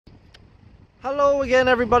Hello again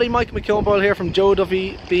everybody, Mike McComboyle here from Joe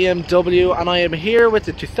Duffy BMW, and I am here with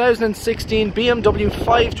the 2016 BMW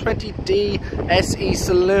 520D SE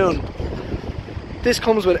Saloon. This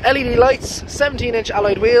comes with LED lights, 17-inch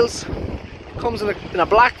alloyed wheels, comes in a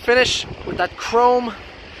black finish with that chrome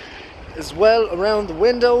as well around the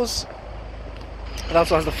windows. It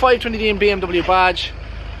also has the 520D BMW badge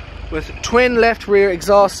with twin left rear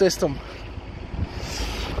exhaust system.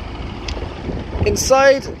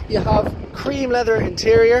 Inside you have cream leather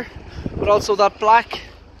interior, but also that black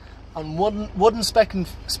and wooden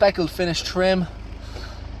speckled finish trim.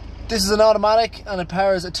 This is an automatic and it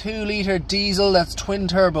powers a 2-litre diesel that's twin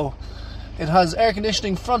turbo. It has air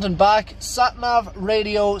conditioning front and back, sat nav,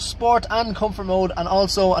 radio, sport and comfort mode, and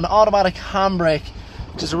also an automatic handbrake,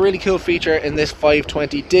 which is a really cool feature in this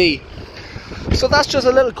 520D. So that's just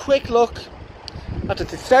a little quick look at the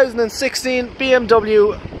 2016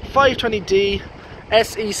 BMW 520D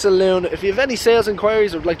SE Saloon. If you have any sales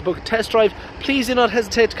inquiries or would like to book a test drive, please do not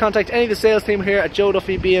hesitate to contact any of the sales team here at Joe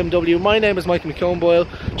Duffy BMW. My name is Mike McComboyle,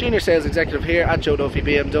 Junior Sales Executive here at Joe Duffy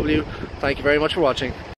BMW. Thank you very much for watching.